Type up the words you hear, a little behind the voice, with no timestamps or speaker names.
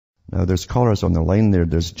Now, there's callers on the line there.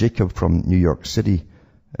 There's Jacob from New York City.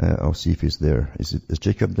 I'll see if he's there. Is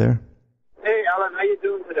Jacob there? Hey, Alan, how you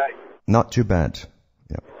doing today? Not too bad.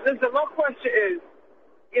 Yeah. Listen, my question is,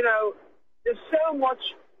 there's so much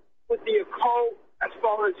with the occult as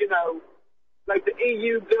far as, like the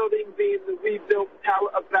EU building being the rebuilt Tower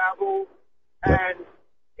of Babel. Yep. And,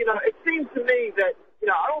 it seems to me that,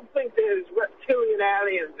 I don't think there's reptilian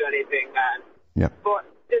aliens or anything, man. Yeah. But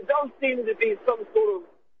there does seem to be some sort of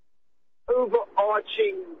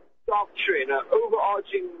overarching doctrine or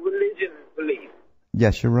overarching religion belief.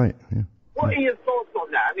 Yes, you're right. Yeah. What are your thoughts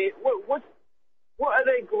on that? I mean, what are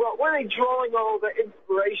they drawing all the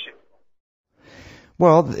inspiration from?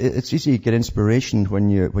 Well, it's easy to get inspiration when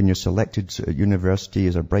you're selected at university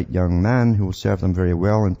as a bright young man who will serve them very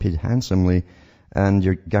well and paid handsomely, and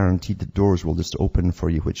you're guaranteed the doors will just open for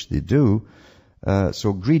you, which they do.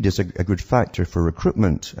 So greed is a good factor for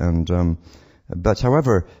recruitment, but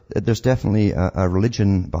however, there's definitely a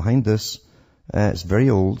religion behind this. It's very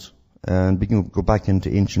old, and we can go back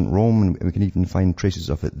into ancient Rome, and we can even find traces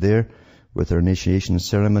of it there with their initiation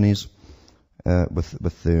ceremonies,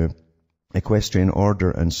 with the equestrian order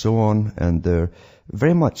and so on, and they're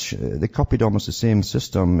very much, they copied almost the same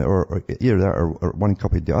system, or either that or one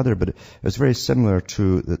copied the other, but it was very similar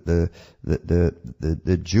to the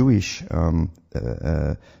Jewish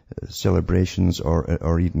celebrations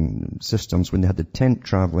or even systems when they had the tent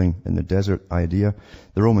traveling in the desert idea.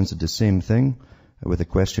 The Romans did the same thing with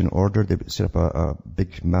equestrian order. They set up a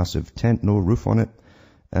big massive tent, no roof on it,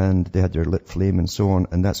 and they had their lit flame and so on,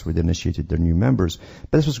 and that's where they initiated their new members.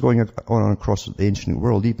 But this was going on across the ancient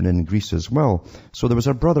world, even in Greece as well. So there was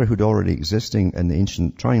a brotherhood already existing in the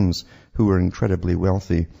ancient times who were incredibly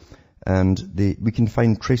wealthy, and we can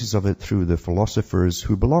find traces of it through the philosophers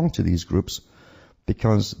who belonged to these groups,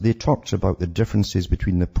 because they talked about the differences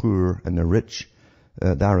between the poor and the rich,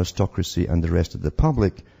 the aristocracy and the rest of the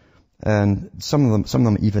public. And some of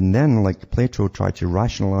them even then, like Plato, tried to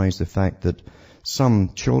rationalize the fact that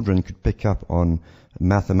some children could pick up on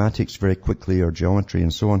mathematics very quickly or geometry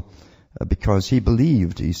and so on, because he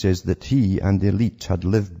believed, he says, that he and the elite had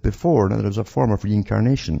lived before. Now, there was a form of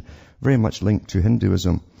reincarnation, very much linked to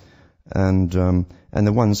Hinduism. And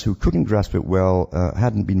the ones who couldn't grasp it well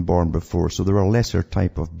hadn't been born before, so they were a lesser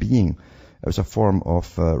type of being. It was a form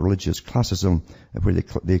of religious classism, where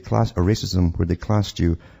or racism, where they classed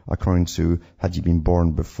you according to had you been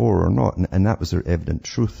born before or not, and that was their evident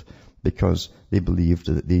truth, because they believed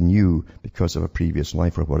that they knew because of a previous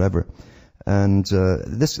life or whatever. And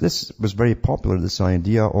this was very popular, this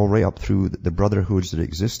idea, all right up through the brotherhoods that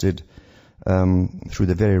existed, through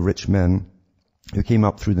the very rich men who came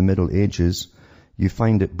up through the Middle Ages. You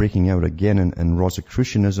find it breaking out again in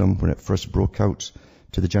Rosicrucianism when it first broke out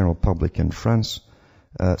to the general public in France.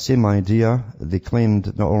 Same idea. They claimed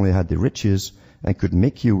that not only had the riches and could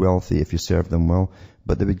make you wealthy if you served them well,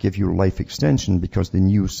 but they would give you life extension because they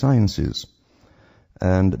knew sciences.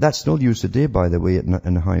 And that's still used today, by the way,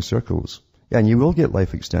 in high circles. Yeah, and you will get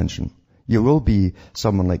life extension. You will be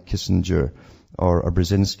someone like Kissinger or a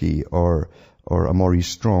Brzezinski or a Maurice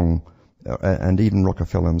Strong, and even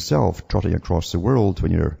Rockefeller himself, trotting across the world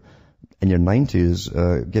when you're in your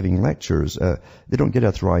 90s, giving lectures. They don't get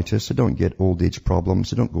arthritis, they don't get old age problems,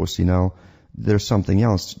 they don't go senile. There's something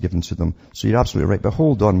else given to them. So you're absolutely right. But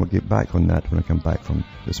hold on, we'll get back on that when I come back from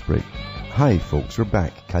this break. Hi, folks. We're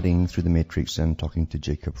back, cutting through the matrix and talking to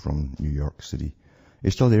Jacob from New York City.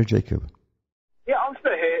 You're still there, Jacob? Yeah, I'm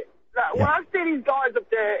still here. Now, when I see these guys up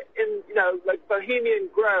there in, like Bohemian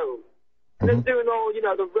Grove, and they're doing all,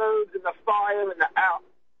 the roads and the fire and the out.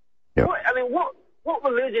 Yeah. What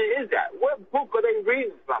religion is that? What book are they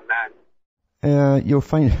reading from, man? You'll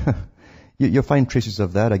find... You'll find traces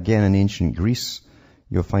of that again in ancient Greece.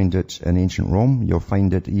 You'll find it in ancient Rome. You'll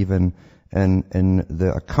find it even in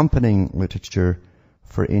the accompanying literature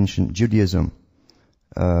for ancient Judaism.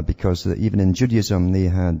 Because even in Judaism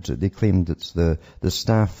they claimed that the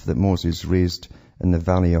staff that Moses raised in the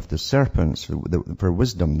valley of the serpents for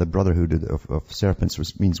wisdom, the brotherhood of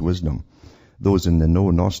serpents means wisdom. Those in the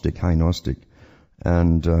Gnostic, high Gnostic.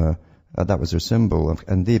 And that was their symbol.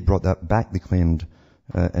 And they brought that back, they claimed,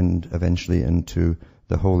 and eventually into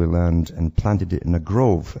the Holy Land and planted it in a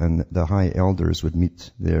grove, and the high elders would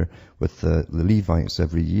meet there with the Levites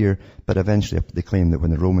every year. But eventually they claim that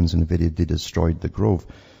when the Romans invaded, they destroyed the grove.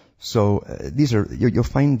 So you'll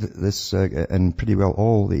find this in pretty well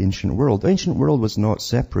all the ancient world. The ancient world was not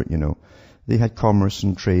separate, They had commerce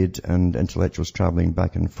and trade and intellectuals traveling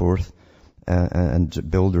back and forth,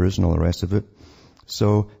 and builders and all the rest of it.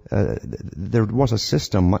 So there was a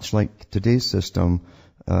system, much like today's system,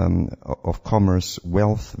 of commerce,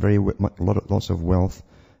 wealth, lots of wealth,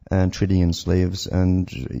 and trading in slaves,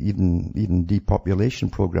 and even depopulation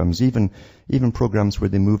programs, even programs where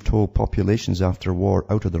they moved whole populations after war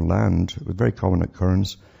out of their land, a very common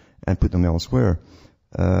occurrence, and put them elsewhere.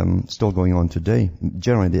 Still going on today.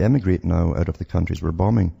 Generally, they emigrate now out of the countries we're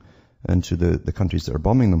bombing into the countries that are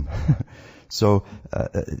bombing them. So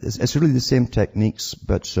it's really the same techniques,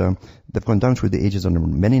 but they've gone down through the ages under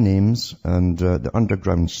many names, and the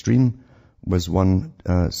underground stream was one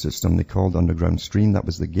system they called underground stream. That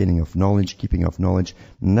was the gaining of knowledge, keeping of knowledge,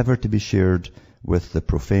 never to be shared with the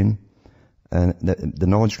profane. And the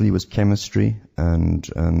knowledge really was chemistry and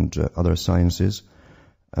other sciences.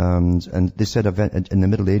 And they said in the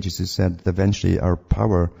Middle Ages, they said that eventually our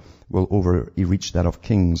power will reach that of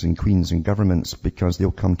kings and queens and governments, because they'll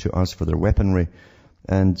come to us for their weaponry.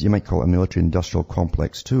 And you might call it a military-industrial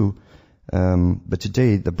complex too. But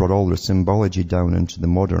today they brought all their symbology down into the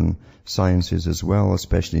modern sciences as well,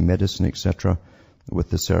 especially medicine, etc., with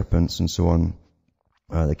the serpents and so on,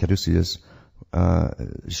 the caduceus,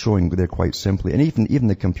 showing there quite simply. And even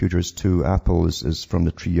the computers too. Apple is from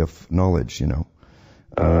the tree of knowledge, you know.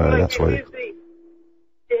 That's why.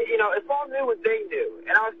 If I knew what they knew,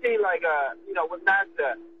 and I was seeing with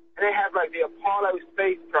NASA, and they have like the Apollo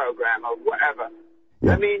space program or whatever.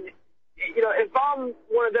 Yeah. I mean, if I'm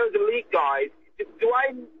one of those elite guys, do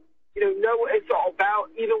I, know what it's all about,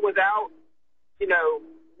 even without,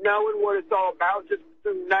 knowing what it's all about, just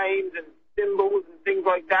through names and symbols and things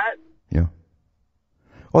like that? Yeah.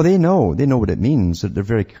 Oh, they know what it means. They're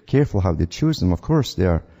very careful how they choose them. Of course they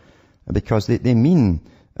are, because they mean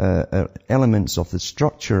elements of the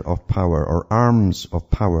structure of power, or arms of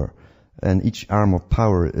power, and each arm of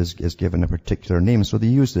power is given a particular name. So they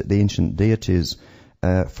use the ancient deities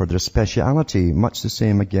for their speciality, much the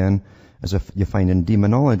same again as if you find in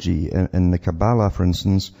demonology. In the Kabbalah, for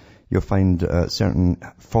instance, you'll find certain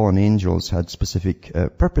fallen angels had specific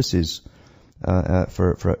purposes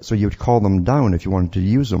so you would call them down if you wanted to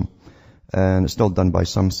use them. And it's still done by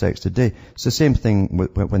some sects today. It's the same thing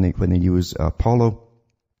when they use Apollo.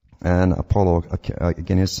 And Apollo,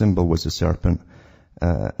 again, his symbol was a serpent,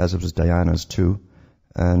 as it was Diana's too.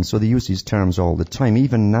 And so they use these terms all the time.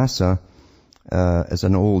 Even NASA is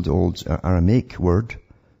an old Aramaic word,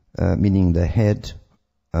 meaning the head.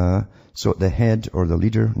 So the head or the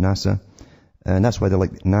leader, NASA. And that's why they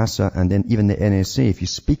like NASA. And then even the NSA, if you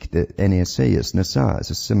speak the NSA, it's NASA.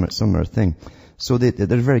 It's a similar thing. So they're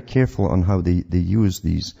very careful on how they use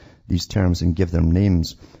these terms and give them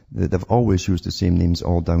names. They've always used the same names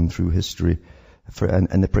all down through history.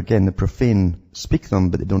 Again, the profane speak them,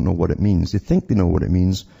 but they don't know what it means. They think they know what it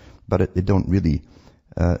means, but they don't really.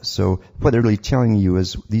 So what they're really telling you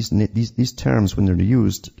is these terms, when they're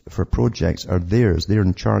used for projects, are theirs. They're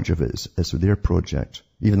in charge of it. It's their project,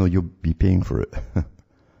 even though you'll be paying for it.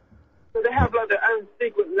 So they have like their own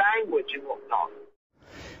secret language and whatnot.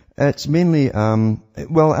 It's mainly,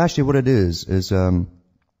 actually what it is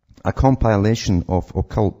a compilation of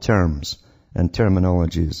occult terms and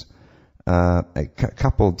terminologies,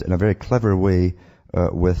 coupled in a very clever way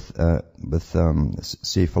with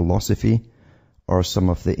say, philosophy, or some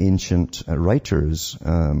of the ancient writers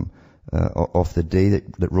of the day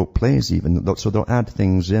that wrote plays even. So they'll add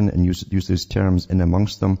things in and use these terms in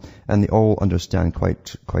amongst them, and they all understand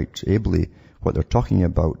quite ably what they're talking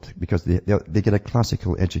about, because they get a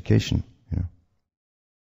classical education. Yeah.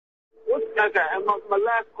 Okay, and my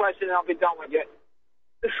last question, and I'll be done with you.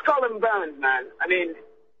 The skull and bones, man. I mean,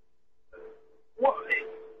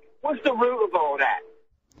 what's the root of all that?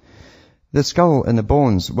 The skull and the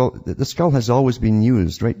bones. Well, the skull has always been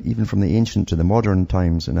used, right, even from the ancient to the modern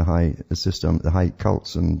times in the high system, the high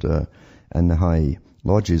cults and the high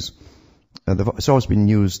lodges. It's always been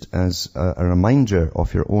used as a reminder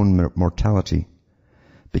of your own mortality.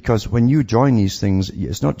 Because when you join these things,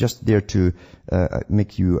 it's not just there to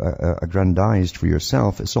make you aggrandized for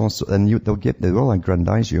yourself. It's also, and they will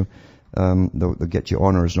aggrandize you. They'll get you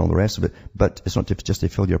honors and all the rest of it. But it's not just to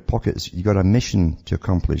fill your pockets. You got a mission to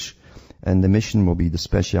accomplish, and the mission will be the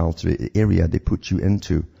specialty area they put you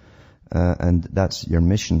into, and that's your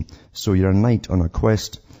mission. So you're a knight on a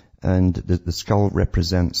quest, and the skull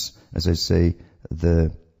represents, as I say,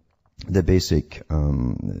 the basic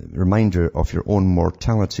reminder of your own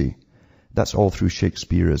mortality. That's all through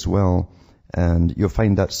Shakespeare as well, and you'll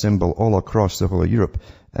find that symbol all across the whole of Europe.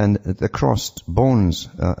 And the crossed bones,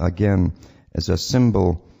 again, is a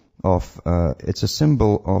symbol of,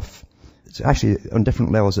 it's actually on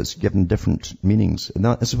different levels, it's given different meanings. And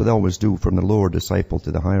this is what they always do from the lower disciple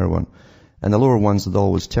to the higher one. And the lower ones, they'll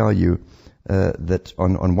always tell you that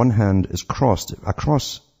on one hand is crossed. A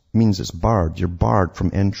cross means it's barred. You're barred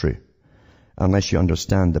from entry, unless you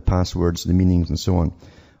understand the passwords, the meanings, and so on.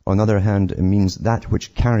 On the other hand, it means that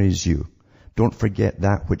which carries you. Don't forget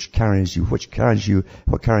that which carries you. What carries you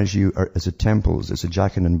is the temples, it's the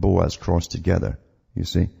Jachin and Boaz crossed together. You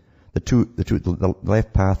see? The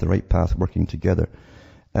left path, the right path working together.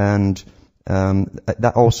 And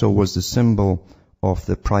that also was the symbol of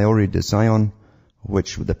the Priori de Zion,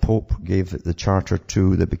 which the Pope gave the charter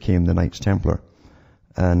to, that became the Knights Templar.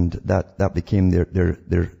 And that became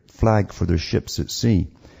their flag for their ships at sea.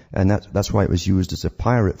 And that's why it was used as a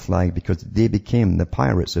pirate flag, because they became the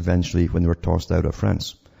pirates eventually when they were tossed out of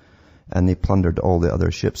France. And they plundered all the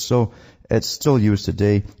other ships. So it's still used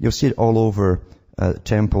today. You'll see it all over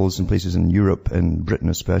temples and places in Europe and Britain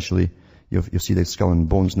especially. You'll see the skull and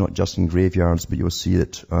bones, not just in graveyards, but you'll see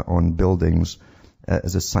it on buildings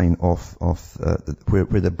as a sign of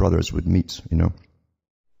where the brothers would meet, you know.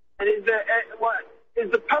 And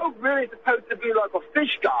is the Pope really supposed to be like a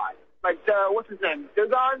fish guy? Like, what's his name?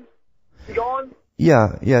 Dogon? Dogon?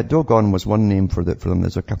 Yeah, Dogon was one name for them.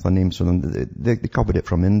 There's a couple of names for them. They copied it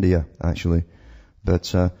from India, actually.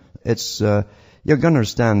 But, you're gonna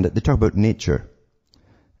understand that they talk about nature.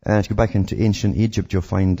 And if you go back into ancient Egypt, you'll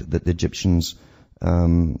find that the Egyptians,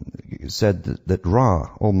 said that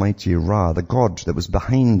Ra, Almighty Ra, the God that was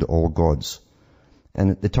behind all gods.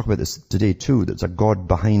 And they talk about this today too, that there's a God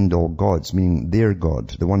behind all gods, meaning their God,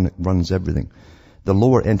 the one that runs everything. The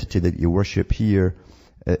lower entity that you worship here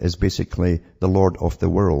is basically the Lord of the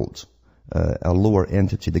world, a lower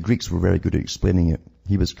entity. The Greeks were very good at explaining it.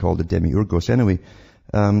 He was called the Demiurgos. Anyway,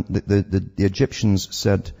 the Egyptians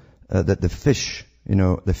said that the fish,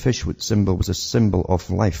 the fish symbol was a symbol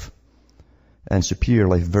of life and superior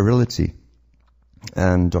life, virility.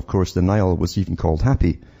 And of course the Nile was even called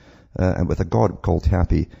Happy, and with a god called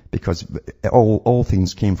Happy, because all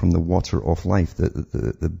things came from the water of life.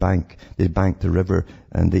 They banked the river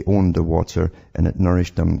and they owned the water, and it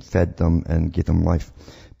nourished them, fed them, and gave them life.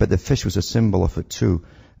 But the fish was a symbol of it too.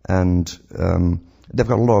 And they've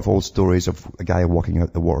got a lot of old stories of a guy walking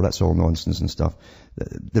out the water. That's all nonsense and stuff.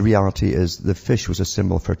 The reality is the fish was a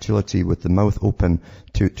symbol of fertility, with the mouth open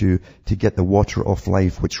to get the water of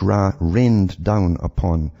life, which Ra rained down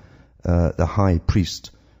upon the high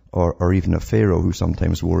priest, or even a pharaoh who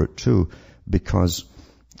sometimes wore it too, because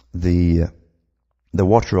the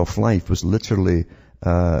water of life was literally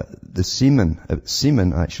the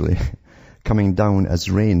semen actually coming down as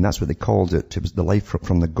rain. That's what they called it. It was the life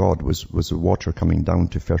from the god was the water coming down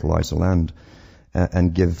to fertilize the land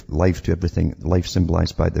and give life to everything. Life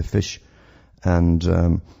symbolized by the fish. And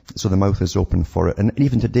so the mouth is open for it. And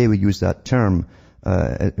even today we use that term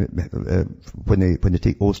when they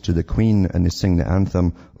take oaths to the Queen and they sing the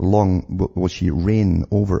anthem, long will she reign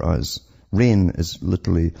over us. Reign is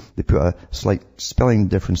literally, they put a slight spelling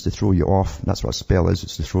difference to throw you off. That's what a spell is,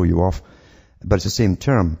 it's to throw you off. But it's the same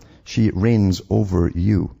term. She reigns over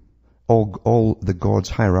you. All the gods'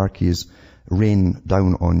 hierarchies rain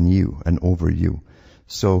down on you and over you.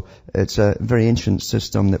 So it's a very ancient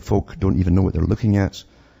system that folk don't even know what they're looking at.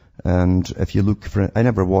 And if you look for it, I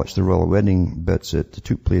never watched the royal wedding, but it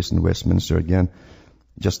took place in Westminster again,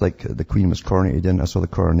 just like the Queen was coronated in. I saw the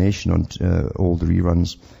coronation on old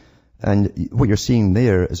reruns. And what you're seeing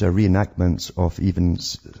there is a reenactment of even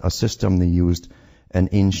a system they used in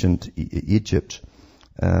ancient Egypt,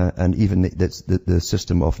 and even the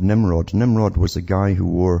system of Nimrod. Nimrod was a guy who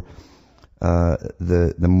wore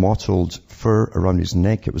the mottled fur around his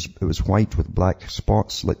neck. It was white with black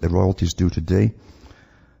spots, like the royalties do today.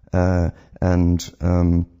 And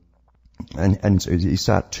he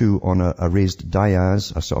sat too on a raised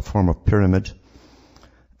dais, a sort of form of pyramid.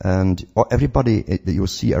 And everybody that you'll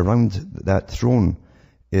see around that throne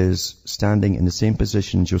is standing in the same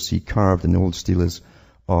positions you'll see carved in the old steles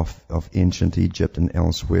of ancient Egypt and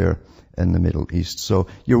elsewhere in the Middle East. So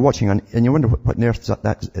you're watching and you wonder what on earth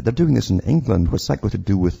that they're doing this in England. What's that got to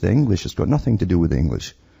do with the English? It's got nothing to do with the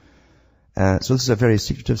English. So this is a very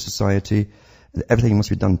secretive society. Everything must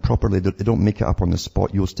be done properly. They don't make it up on the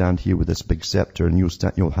spot. You'll stand here with this big scepter and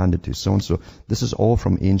you'll hand it to so-and-so. This is all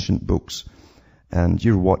from ancient books. And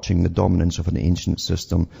you're watching the dominance of an ancient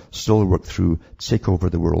system slowly work through, take over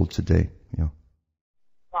the world today. Yeah.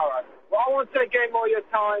 All right. Well, I won't take any more of your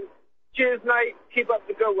time. Cheers, mate. Keep up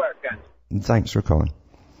the good work, then. And thanks for calling.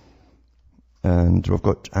 And we've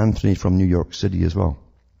got Anthony from New York City as well,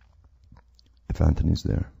 if Anthony's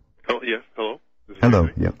there. Oh, yes. Hello. Hello.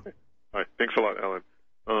 Yeah. Hi. Thanks a lot, Alan.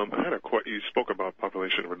 I had you spoke about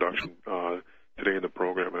population reduction today in the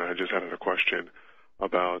program, and I just had a question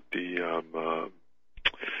about the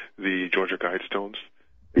Georgia Guidestones.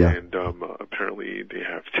 Yeah. And apparently they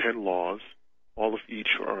have 10 laws. All of each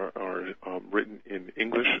are written in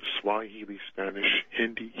English, Swahili, Spanish,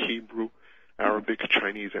 Hindi, Hebrew, Arabic,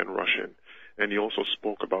 Chinese, and Russian. And he also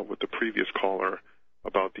spoke about, with the previous caller,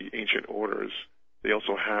 about the ancient orders. They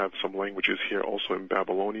also have some languages here also in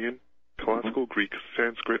Babylonian, Classical Greek,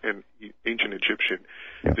 Sanskrit, and ancient Egyptian.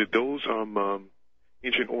 Yeah. Did those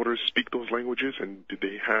ancient orders speak those languages, and did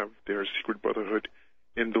they have their secret brotherhood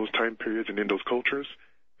in those time periods and in those cultures?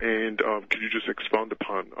 And could you just expound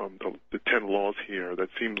upon the 10 laws here? That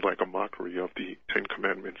seems like a mockery of the 10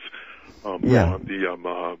 Commandments on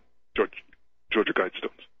the Georgia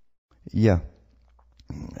Guidestones. Yeah.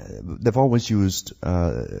 They've always used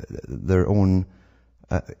their own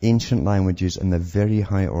ancient languages in the very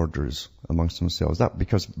high orders amongst themselves. That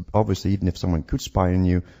because obviously even if someone could spy on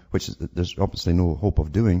you, which there's obviously no hope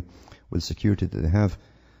of doing with the security that they have,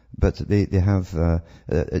 but they have,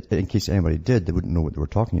 in case anybody did, they wouldn't know what they were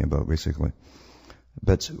talking about, basically.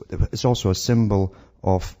 But it's also a symbol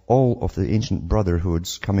of all of the ancient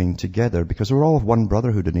brotherhoods coming together, because they were all of one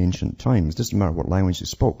brotherhood in ancient times. It doesn't matter what language they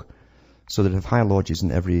spoke. So they'd have high lodges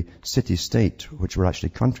in every city-state, which were actually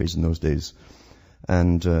countries in those days.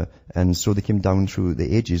 And so they came down through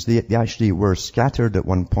the ages. They actually were scattered at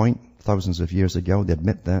one point, thousands of years ago. They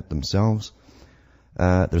admit that themselves.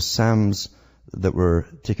 There's psalms that were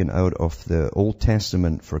taken out of the Old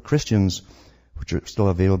Testament for Christians, which are still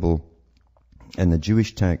available in the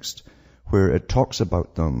Jewish text, where it talks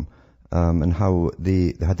about them and how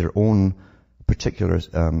they had their own particular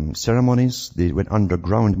ceremonies. They went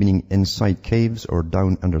underground, meaning inside caves or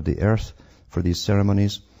down under the earth for these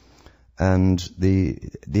ceremonies. And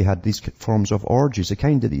they had these forms of orgies, the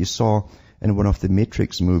kind that you saw in one of the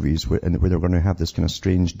Matrix movies where they're going to have this kind of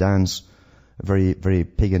strange dance, a very, very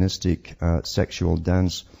paganistic sexual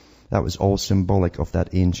dance. That was all symbolic of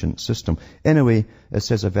that ancient system. Anyway, it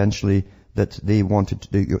says eventually that they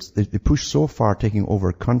pushed so far, taking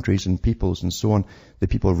over countries and peoples and so on, the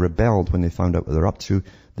people rebelled when they found out what they're up to.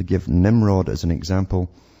 They give Nimrod as an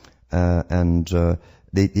example, and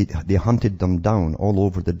they hunted them down all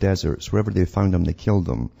over the deserts. Wherever they found them, they killed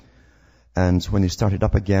them. And when they started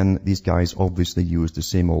up again, these guys obviously used the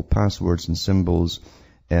same old passwords and symbols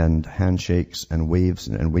and handshakes and waves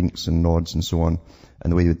and winks and nods and so on,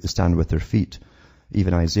 and the way they stand with their feet.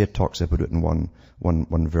 Even Isaiah talks about it in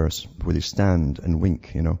one verse where they stand and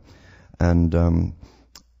wink, you know. And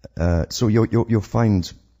so you'll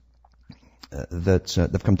find that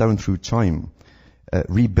they've come down through time,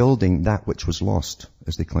 rebuilding that which was lost,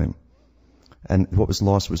 as they claim. And what was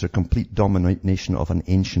lost was a complete domination of an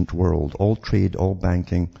ancient world, all trade, all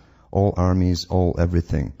banking, all armies, all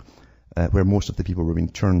everything, where most of the people were being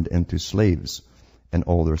turned into slaves in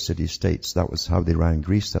all their city-states. That was how they ran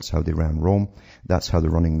Greece. That's how they ran Rome. That's how they're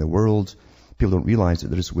running the world. People don't realize that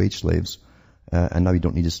they're just wage slaves. And now you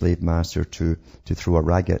don't need a slave master to throw a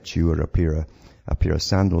rag at you or a pair of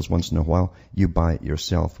sandals once in a while. You buy it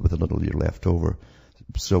yourself with a little you're left over.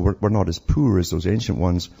 So we're not as poor as those ancient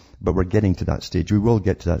ones, but we're getting to that stage. We will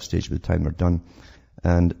get to that stage by the time they're done.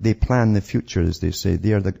 And they plan the future, as they say.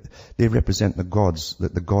 They represent the gods,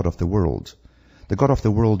 the God of the world. The God of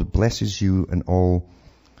the world blesses you in all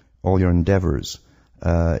your endeavors.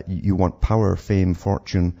 You want power, fame,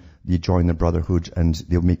 fortune, you join the brotherhood and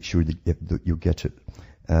they'll make sure that you get it.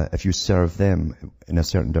 If you serve them in a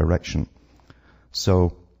certain direction.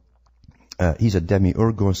 So, he's a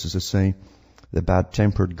demiurgos, as I say. The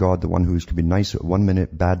bad-tempered God, the one who can be nice at 1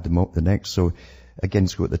 minute, bad the next. So again,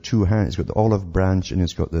 he's got the two hands, he's got the olive branch, and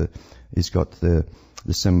he's got the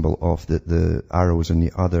symbol of the arrows in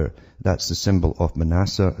the other. That's the symbol of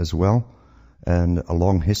Manasseh as well. And a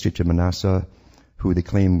long history to Manasseh, who they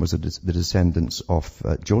claim was the descendants of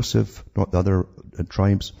Joseph, not the other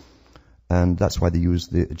tribes. And that's why they use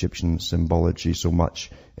the Egyptian symbology so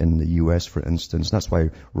much in the US, for instance. That's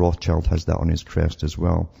why Rothschild has that on his crest as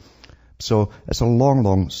well. So it's a long,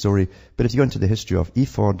 long story. But if you go into the history of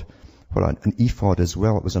ephod, an ephod as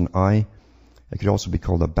well, it was an eye. It could also be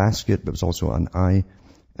called a basket, but it was also an eye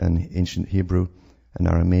in ancient Hebrew and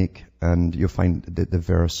Aramaic. And you'll find the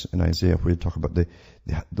verse in Isaiah where you talk about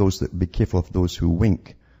those that be careful of those who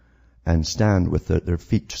wink and stand with their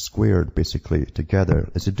feet squared basically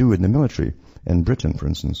together, as they do in the military in Britain, for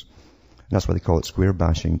instance. And that's why they call it square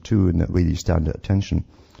bashing too, in the way you stand at attention.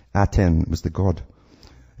 Aten was the god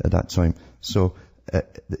at that time. So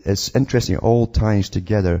it's interesting. It all ties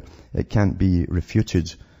together. It can't be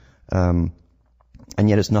refuted. And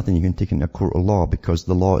yet it's nothing you can take in a court of law, because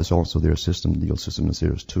the law is also their system. The legal system is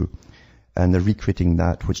theirs too. And they're recreating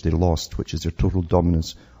that which they lost, which is their total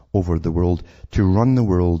dominance over the world, to run the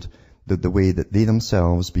world the way that they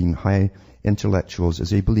themselves, being high intellectuals as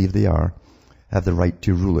they believe they are, have the right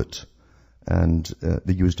to rule it. And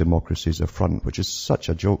they use democracy as a front, which is such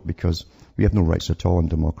a joke, because we have no rights at all in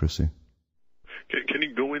democracy. Can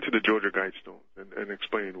you go into the Georgia Guidestones and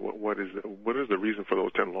explain what is the reason for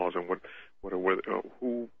those 10 laws and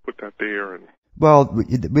who put that there? And well,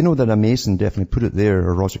 we know that a Mason definitely put it there,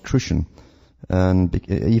 a Rosicrucian, and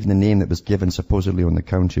even the name that was given supposedly on the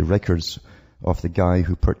county records of the guy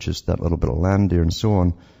who purchased that little bit of land there and so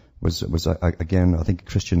on was again, I think,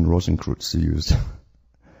 Christian Rosenkreuz used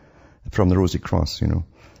from the Rosy Cross,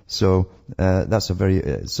 So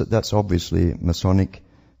that's obviously Masonic.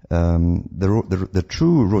 The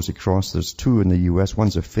true Rosy Cross, there's two in the U.S.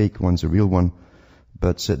 One's a fake, one's a real one.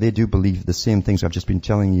 But they do believe the same things I've just been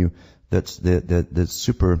telling you, that the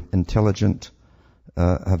super intelligent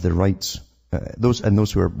have the rights,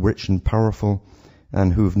 those who are rich and powerful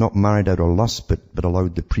and who have not married out of lust but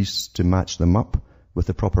allowed the priests to match them up with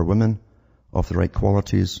the proper women of the right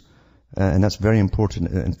qualities. And that's very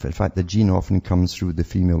important. In fact, the gene often comes through the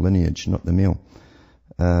female lineage, not the male.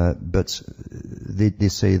 But they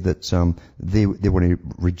say that they want to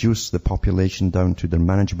reduce the population down to the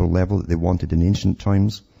manageable level that they wanted in ancient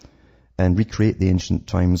times and recreate the ancient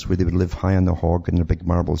times where they would live high on the hog in their big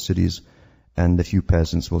marble cities and the few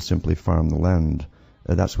peasants will simply farm the land.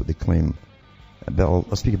 That's what they claim. But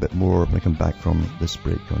I'll speak a bit more when I come back from this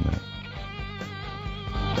break on that.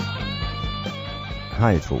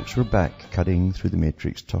 Hi folks, we're back cutting through the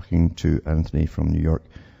matrix, talking to Anthony from New York,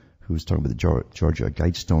 who's talking about the Georgia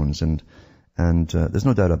Guidestones, and there's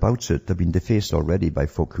no doubt about it. They've been defaced already by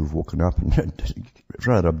folk who've woken up and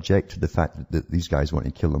rather object to the fact that these guys want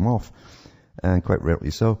to kill them off, and quite rightly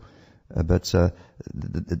so. But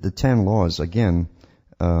the 10 laws again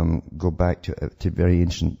go back to very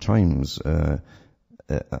ancient times. On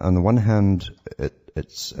the one hand,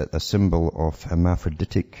 it's a symbol of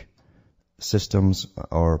hermaphroditic systems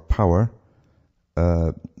or power,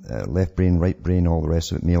 left brain, right brain, all the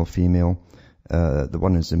rest of it, male, female. The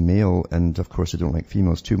one is a male, and of course they don't like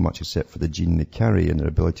females too much except for the gene they carry and their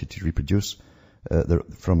ability to reproduce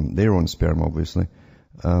from their own sperm, obviously.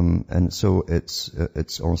 And so it's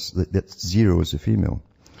also, that's 0 is a female.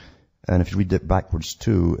 And if you read it backwards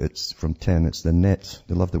too, it's from 10, it's the net.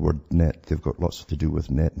 They love the word net. They've got lots to do with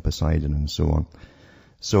net and Poseidon and so on.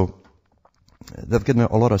 So they've given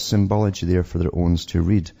a lot of symbology there for their own ones to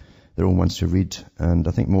read. And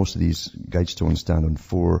I think most of these guidestones stand on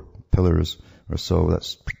 4 pillars or so.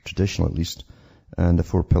 That's traditional at least. And the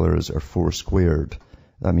 4 pillars are 4 squared.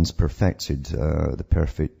 That means perfected. The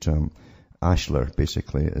perfect ashlar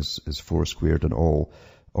basically is 4 squared, and all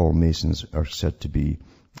Masons are said to be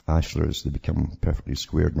ashlars. They become perfectly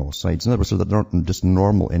squared on all sides. In other words, so they're not just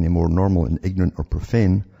normal anymore, normal and ignorant or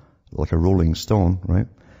profane, like a rolling stone, right?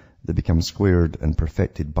 They become squared and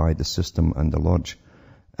perfected by the system and the lodge.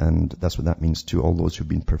 And that's what that means too. All those who've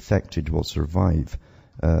been perfected will survive.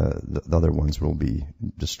 The other ones will be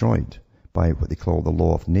destroyed by what they call the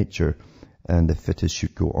law of nature, and the fittest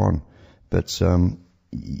should go on. But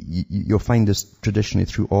you'll find this traditionally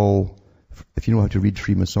through all, if you know how to read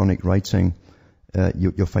Freemasonic writing,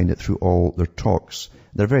 you'll find it through all their talks.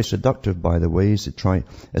 They're very seductive, by the way.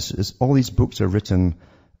 All these books are written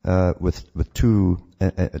with two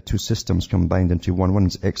systems combined into one.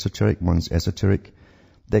 One's exoteric, one's esoteric.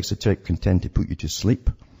 The exoteric can tend to put you to sleep.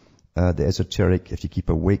 The esoteric, if you keep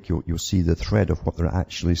awake, you'll see the thread of what they're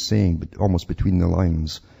actually saying, but almost between the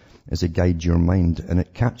lines, as they guide your mind, and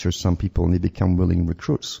it captures some people and they become willing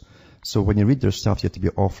recruits. So when you read their stuff, you have to be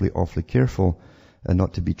awfully careful and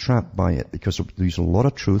not to be trapped by it, because they use a lot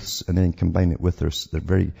of truths and then combine it with their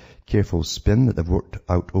very careful spin that they've worked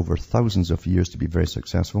out over thousands of years to be very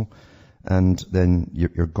successful, and then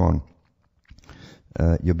you're gone.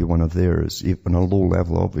 You'll be one of theirs, on a low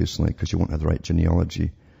level, obviously, because you won't have the right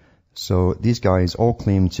genealogy. So these guys all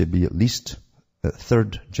claim to be at least a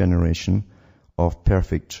 3rd generation of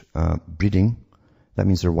perfect breeding. That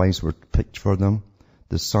means their wives were picked for them.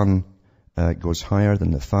 The son goes higher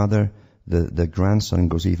than the father. The grandson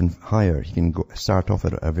goes even higher. He can start off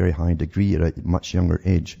at a very high degree at a much younger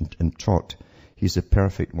age and taught. He's the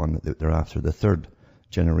perfect one that they're after, the 3rd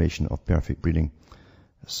generation of perfect breeding.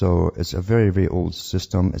 So it's a very, very old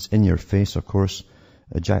system. It's in your face, of course.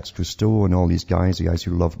 Jacques Cousteau and all these guys, the guys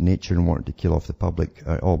who loved nature and wanted to kill off the public,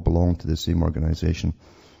 all belong to the same organization.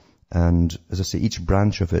 And as I say, each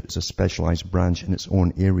branch of it is a specialized branch in its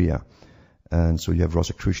own area. And so you have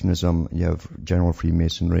Rosicrucianism, you have General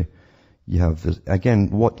Freemasonry, you have,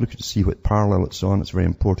 look to see what parallel it's on. It's very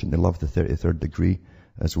important. They love the 33rd degree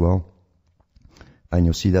as well. And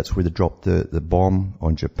you'll see that's where they dropped the bomb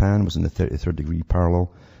on Japan, was in the 33rd degree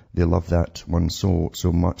parallel. They love that one so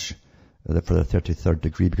much for the 33rd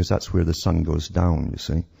degree, because that's where the sun goes down, you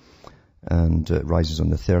see, and rises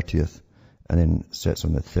on the 30th and then sets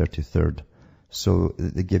on the 33rd. So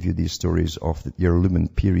they give you these stories of your lumen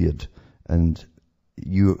period, and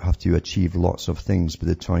you have to achieve lots of things by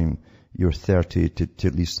the time you're 30 to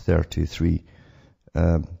at least 33.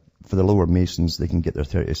 For the lower Masons, they can get their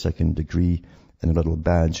 32nd degree and a little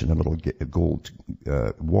badge and a little gold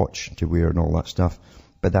watch to wear and all that stuff.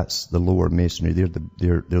 But that's the lower Masonry. They're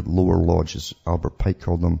the lower lodge, as Albert Pike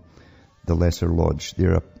called them, the lesser lodge.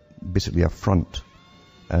 They're basically a front,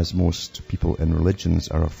 as most people in religions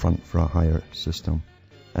are a front for a higher system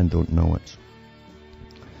and don't know it.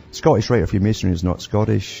 Scottish Rite of Freemasonry is not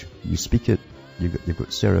Scottish. You speak it. You've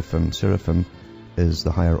got Seraphim. Seraphim is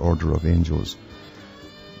the higher order of angels.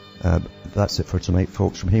 That's it for tonight,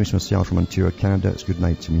 folks. From Hamish myself from Ontario, Canada, it's good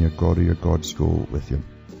night to me. Your God or your gods go with you.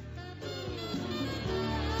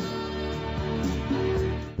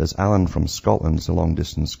 There's Alan from Scotland. It's a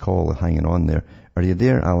long-distance call hanging on there. Are you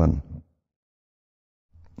there, Alan?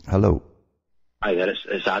 Hello. Hi there,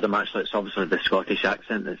 it's Adam actually. It's obviously the Scottish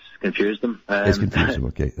accent that's confused them. It's confused them,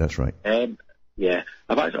 okay, that's right. Yeah,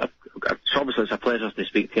 obviously it's a pleasure to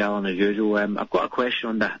speak to you, Alan, as usual. I've got a question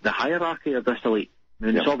on the hierarchy of this elite. I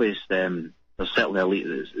mean, It's obvious there's certainly elite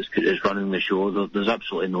that's running the show. There's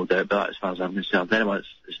absolutely no doubt about that as far as I'm concerned. Anyone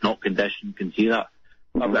that's not conditioned can see that.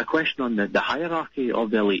 I've got a question on the hierarchy of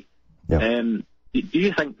the elite. Yeah. Do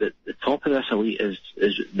you think that the top of this elite is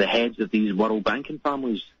the heads of these world banking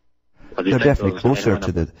families? They're definitely closer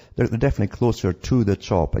to they're definitely closer to the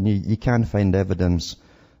top, and you can find evidence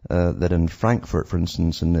that in Frankfurt, for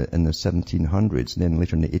instance, in the 1700s, and then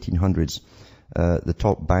later in the 1800s, the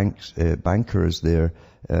top bankers there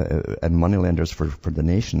and moneylenders for the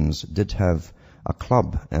nations did have a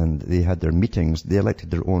club, and they had their meetings. They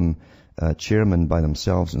elected their own chairman by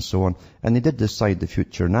themselves and so on, and they did decide the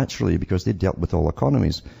future naturally because they dealt with all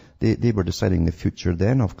economies. They were deciding the future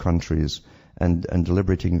then of countries and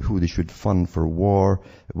deliberating who they should fund for war.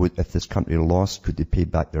 If this country lost, could they pay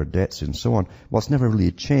back their debts and so on. Well, it's never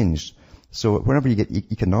really changed. So whenever you get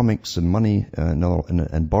economics and money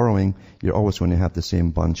and borrowing, you're always going to have the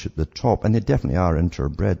same bunch at the top. And they definitely are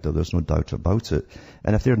interbred, though. There's no doubt about it.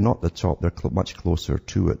 And if they're not the top, they're much closer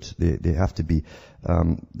to it. They have to be.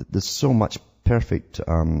 There's so much perfect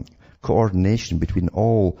coordination between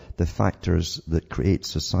all the factors that create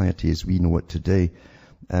society as we know it today,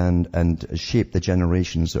 and shape the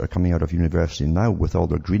generations that are coming out of university now with all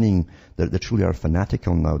their greening. They truly are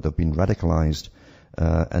fanatical now. They've been radicalized.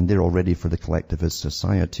 And they're all ready for the collectivist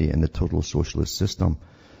society and the total socialist system.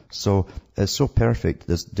 So it's so perfect.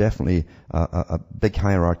 There's definitely a big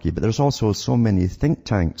hierarchy, but there's also so many think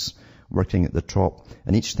tanks working at the top,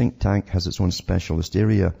 and each think tank has its own specialist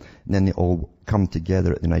area, and then they all come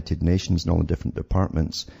together at the United Nations in all the different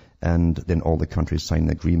departments, and then all the countries sign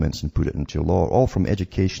the agreements and put it into law, all from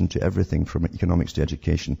education to everything, from economics to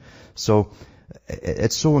education. So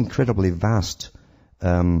it's so incredibly vast.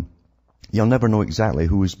 You'll never know exactly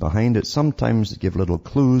who's behind it. Sometimes they give little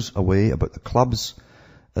clues away about the clubs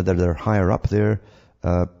that they're higher up there.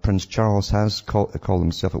 Prince Charles has called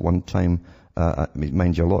himself at one time,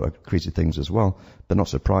 mind you, a lot of crazy things as well, but not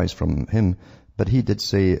surprised from him. But he did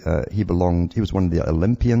say he was one of the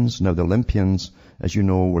Olympians. Now the Olympians, as you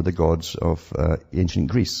know, were the gods of ancient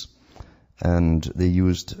Greece. And they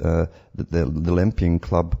used the Olympian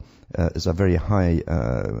Club is a very high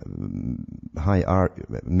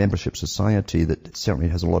art membership society that certainly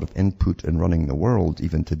has a lot of input in running the world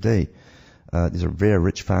even today. These are very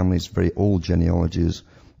rich families, very old genealogies,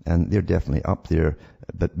 and they're definitely up there,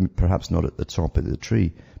 but perhaps not at the top of the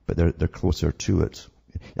tree, but they're closer to it.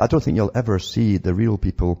 I don't think you'll ever see the real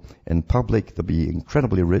people in public. They'll be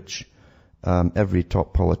incredibly rich. Every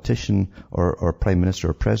top politician or prime minister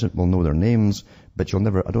or president will know their names, but I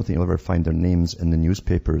don't think you'll ever find their names in the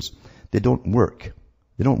newspapers. They don't work.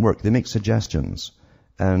 They make suggestions,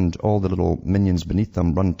 and all the little minions beneath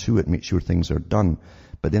them run to it, make sure things are done,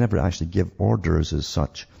 but they never actually give orders as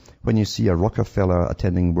such. When you see a Rockefeller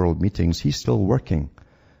attending world meetings, he's still working.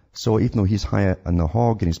 So even though he's high on the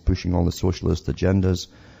hog and he's pushing all the socialist agendas,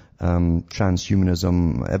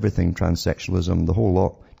 transhumanism, everything, transsexualism, the whole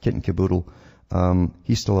lot, kit and caboodle,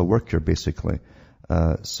 he's still a worker basically.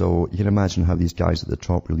 So you can imagine how these guys at the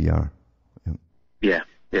top really are. Yeah,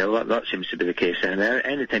 well, that seems to be the case. And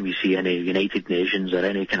anytime you see any United Nations or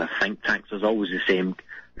any kind of think tanks, there's always the same,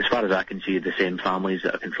 as far as I can see, the same families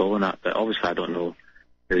that are controlling that. But obviously I don't know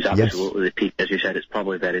who's absolutely the peak. As you said, it's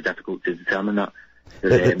probably very difficult to determine that.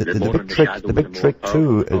 The big trick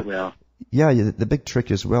too, the big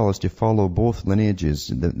trick as well is to follow both lineages,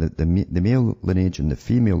 the male lineage and the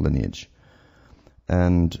female lineage.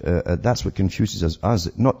 And that's what confuses us,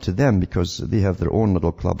 not to them, because they have their own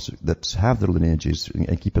little clubs that have their lineages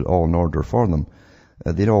and keep it all in order for them.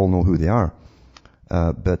 They all know who they are.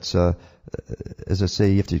 But as I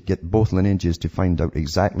say, you have to get both lineages to find out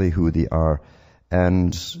exactly who they are,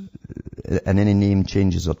 and any name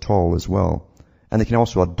changes at all as well. And they can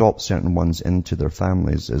also adopt certain ones into their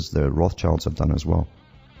families, as the Rothschilds have done as well.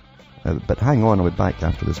 But hang on, I'll be back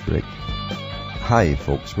after this break. Hi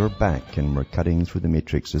folks, we're back and we're cutting through the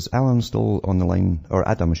matrix. Is Alan still on the line? Or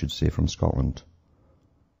Adam, I should say, from Scotland.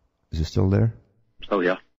 Is he still there? Oh,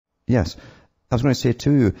 yeah. Yes. I was going to say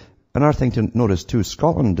too, another thing to notice too,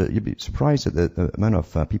 Scotland, you'd be surprised at the amount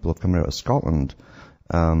of people have come out of Scotland,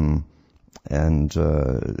 and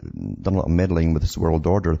done a lot of meddling with this world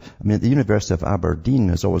order. I mean, the University of Aberdeen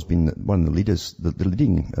has always been one of the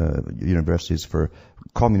leading universities for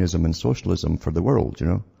communism and socialism for the world, you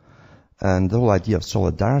know. And the whole idea of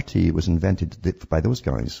solidarity was invented by those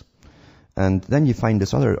guys. And then you find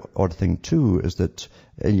this other odd thing too, is that,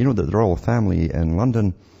 you know, that the royal family in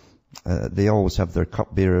London, they always have their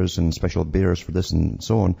cupbearers and special bearers for this and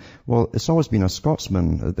so on. Well, it's always been a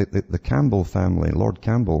Scotsman, the Campbell family, Lord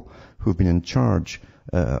Campbell, who've been in charge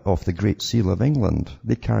of the Great Seal of England.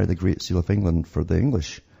 They carry the Great Seal of England for the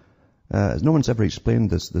English. No one's ever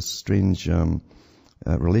explained this strange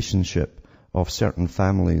relationship of certain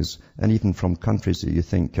families, and even from countries that you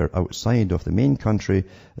think are outside of the main country,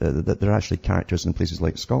 that there are actually characters in places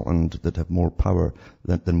like Scotland that have more power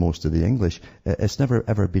than most of the English. It's never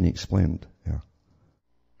ever been explained. Yeah.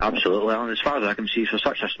 Absolutely, and as far as I can see, for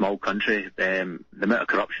such a small country, the amount of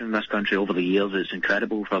corruption in this country over the years is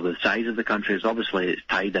incredible. For the size of the country, it's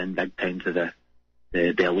tied in big time to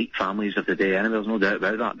the elite families of the day. Anyway, there's no doubt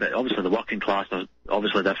about that. But obviously, the working class are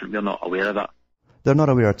obviously different. We're not aware of that. They're not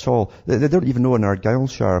aware at all. They don't even know in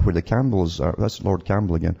Argyllshire, where the Campbells are. That's Lord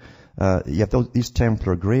Campbell again. You have these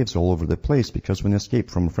Templar graves all over the place, because when they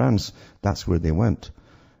escaped from France, that's where they went.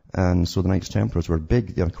 And so the Knights Templars were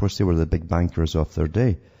big. Of course, they were the big bankers of their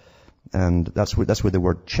day. And that's where the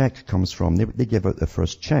word check comes from. They gave out the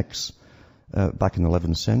first checks back in the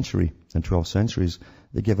 11th century and 12th centuries.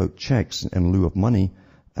 They gave out checks in lieu of money.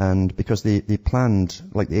 And because they planned,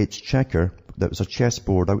 like the Exchequer, there was a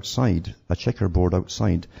chessboard outside, a checkerboard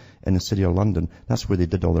outside in the city of London. That's where they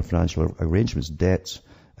did all their financial arrangements, debts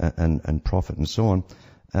and profit and so on.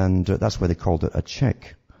 And that's why they called it a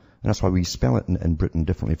check. And that's why we spell it in Britain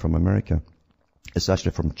differently from America. It's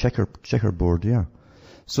actually from checkerboard, yeah.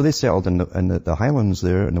 So they settled in the Highlands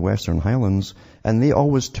there, in the Western Highlands, and they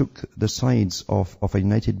always took the sides of a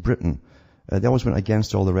united Britain. They always went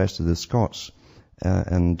against all the rest of the Scots.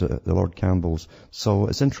 And the Lord Campbells. So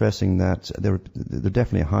it's interesting that they're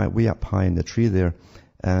definitely way up high in the tree there,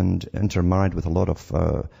 and intermarried with a lot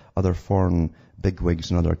of other foreign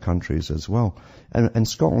bigwigs in other countries as well. And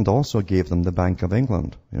Scotland also gave them the Bank of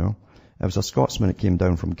England, you know. It was a Scotsman that came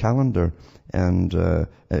down from Callendar and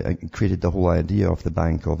created the whole idea of the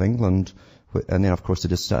Bank of England. And then, of course, they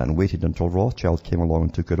just sat and waited until Rothschild came along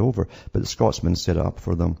and took it over. But the Scotsman set it up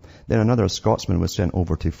for them. Then another Scotsman was sent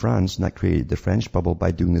over to France, and that created the French bubble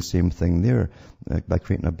by doing the same thing there, by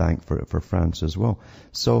creating a bank for France as well.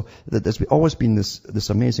 So there's always been this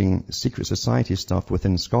amazing secret society stuff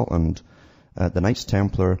within Scotland. The Knights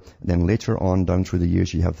Templar, then later on down through the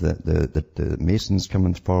years you have the Masons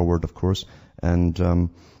coming forward, of course, and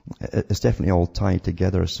it's definitely all tied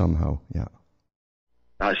together somehow, yeah.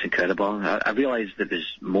 That's incredible. I realised that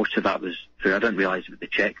most of that was true. I didn't realise the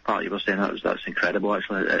check part you were saying. That's incredible,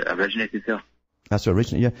 actually. It originated there. That's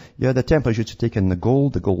originally, yeah. The Templars used to take in the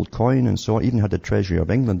gold coin and so on. Even had the Treasury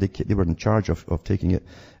of England. They were in charge of taking it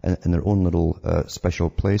in their own little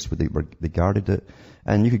special place where they guarded it.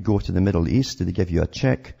 And you could go to the Middle East. They give you a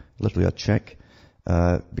check, literally a check,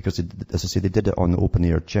 because as I say, they did it on the open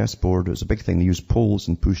air chessboard. It was a big thing. They used poles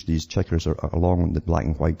and pushed these checkers along the black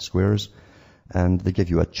and white squares. And they give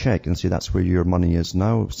you a check and say that's where your money is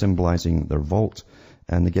now, symbolizing their vault.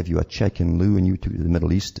 And they give you a check in lieu, and you took it to the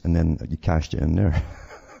Middle East, and then you cashed it in there.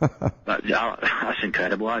 That's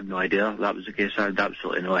incredible. I had no idea that was the case. I had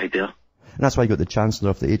absolutely no idea. And that's why you got the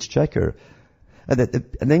Chancellor of the Exchequer. And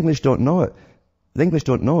the English don't know it. The English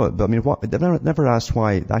don't know it, but I mean, they've never asked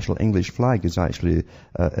why the actual English flag is actually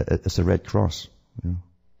it's a red cross. You know?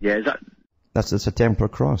 Yeah, is that? It's a Templar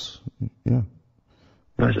cross. Yeah.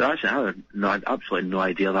 I had absolutely no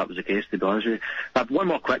idea that was the case, to be honest with you. I have one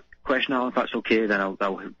more quick question, Alan, if that's okay, then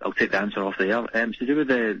I'll take the answer off the air. It's to do with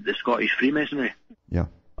the Scottish Freemasonry. Yeah.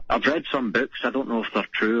 I've read some books. I don't know if they're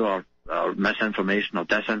true or misinformation or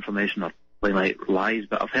disinformation or plain like lies,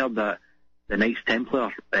 but I've heard that the Knights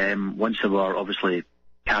Templar, once they were obviously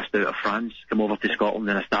cast out of France, come over to Scotland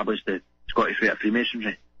and established the Scottish Rite of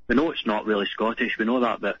Freemasonry. We know it's not really Scottish, we know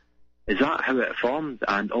that, but is that how it formed?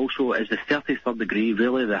 And also, is the 33rd degree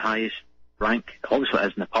really the highest rank? Obviously it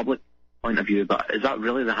is in the public point of view, but is that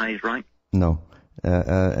really the highest rank? No.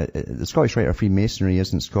 The Scottish Rite of Freemasonry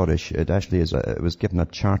isn't Scottish. It actually is. It was given a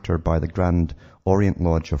charter by the Grand Orient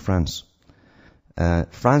Lodge of France.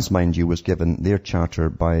 France, mind you, was given their charter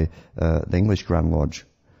by the English Grand Lodge.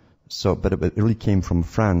 So, but it really came from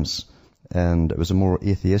France, and it was a more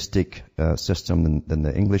atheistic system than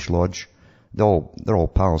the English Lodge. They're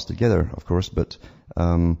all pals together, of course, but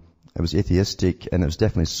it was atheistic, and it was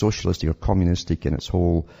definitely socialistic or communistic in its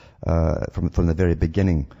whole from the very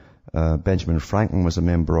beginning. Benjamin Franklin was a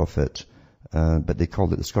member of it, but they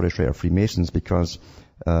called it the Scottish Rite of Freemasons because,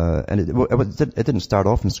 and it didn't start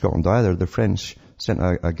off in Scotland either. The French sent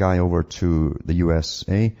a guy over to the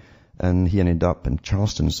USA, and he ended up in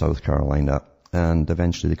Charleston, South Carolina, and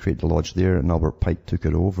eventually they created a lodge there, and Albert Pike took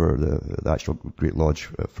it over, the actual Great Lodge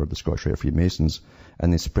for the Scottish Rite of Freemasons,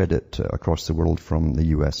 and they spread it across the world from the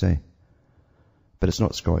USA. But it's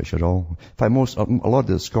not Scottish at all. In fact, a lot of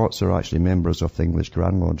the Scots are actually members of the English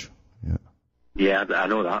Grand Lodge. Yeah, I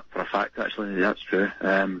know that for a fact, actually. That's true.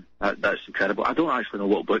 That's incredible. I don't actually know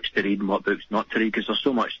what books to read and what books not to read, because there's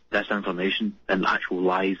so much disinformation and actual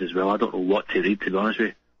lies as well. I don't know what to read, to be honest with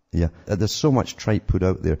you. Yeah, there's so much tripe put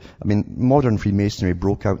out there. I mean, modern Freemasonry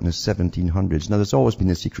broke out in the 1700s. Now, there's always been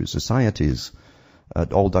the secret societies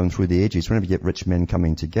all down through the ages. Whenever you get rich men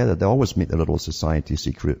coming together, they always make their little society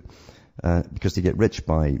secret. Because they get rich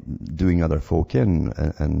by doing other folk in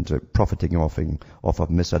and profiting off of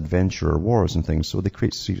misadventure or wars and things. So they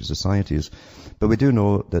create secret societies. But we do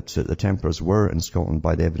know that the Templars were in Scotland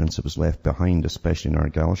by the evidence that was left behind, especially in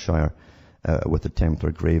Argyllshire, with the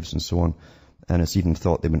Templar graves and so on. And it's even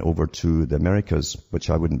thought they went over to the Americas, which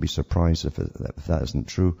I wouldn't be surprised if that isn't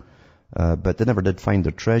true. But they never did find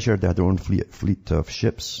their treasure. They had their own fleet of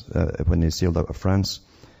ships when they sailed out of France.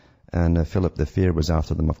 And Philip the Fair was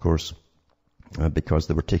after them, of course, because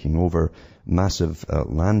they were taking over massive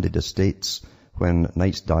landed estates. When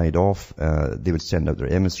knights died off, they would send out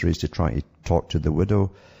their emissaries to try to talk to the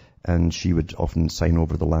widow, and she would often sign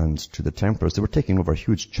over the lands to the Templars. They were taking over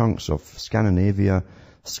huge chunks of Scandinavia,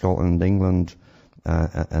 Scotland, England,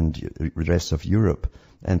 and the rest of Europe,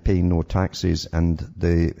 and paying no taxes.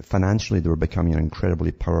 And financially, they were becoming an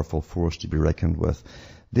incredibly powerful force to be reckoned with.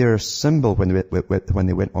 Their symbol, when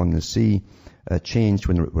they went on the sea, changed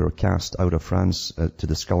when they were cast out of France to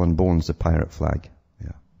the skull and bones, the pirate flag.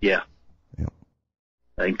 Yeah.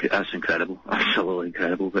 I think that's incredible. Absolutely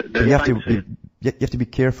incredible. But you have to be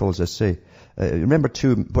careful, as I say. Remember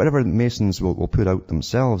too, whatever Masons will put out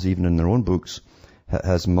themselves, even in their own books,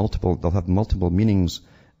 they'll have multiple meanings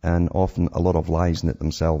and often a lot of lies in it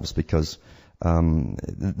themselves, because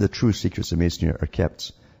the true secrets of Masonry are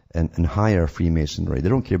kept in higher Freemasonry. They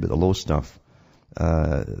don't care about the low stuff.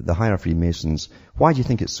 The higher Freemasons, why do you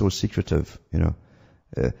think it's so secretive,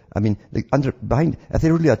 I mean, if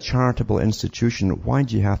they're really a charitable institution, why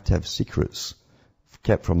do you have to have secrets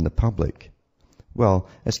kept from the public? Well,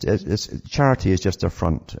 charity is just a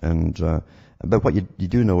front, but what you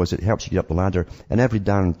do know is it helps you get up the ladder, and every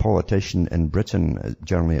darn politician in Britain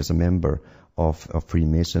generally is a member of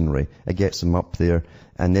Freemasonry. It gets them up there,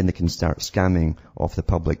 and then they can start scamming off the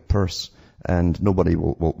public purse, and nobody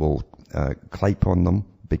will clipe on them,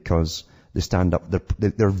 because they stand up.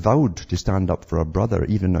 They're vowed to stand up for a brother,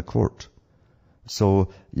 even in a court.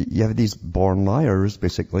 So you have these born liars,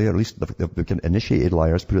 basically, or at least they've initiated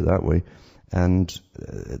liars, put it that way, and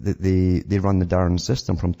they run the darn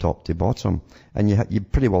system from top to bottom. And you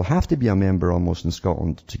pretty well have to be a member almost in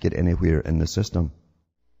Scotland to get anywhere in the system.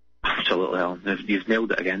 Absolutely, Alan. You've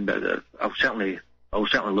nailed it again. But I'll certainly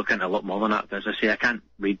look into a lot more than that. But as I say, I can't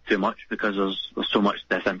read too much because there's so much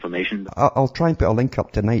disinformation. I'll try and put a link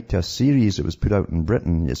up tonight to a series that was put out in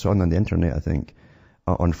Britain. It's on the internet, I think,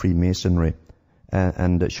 on Freemasonry,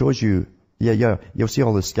 and it shows you. Yeah. You'll see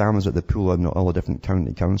all the scams that they pull on all the different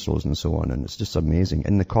county councils and so on, and it's just amazing.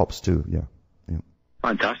 And the cops too. Yeah.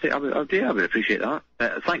 Fantastic. I would appreciate that.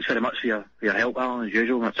 Thanks very much for your help, Alan, as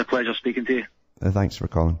usual. It's a pleasure speaking to you. Thanks for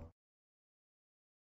calling.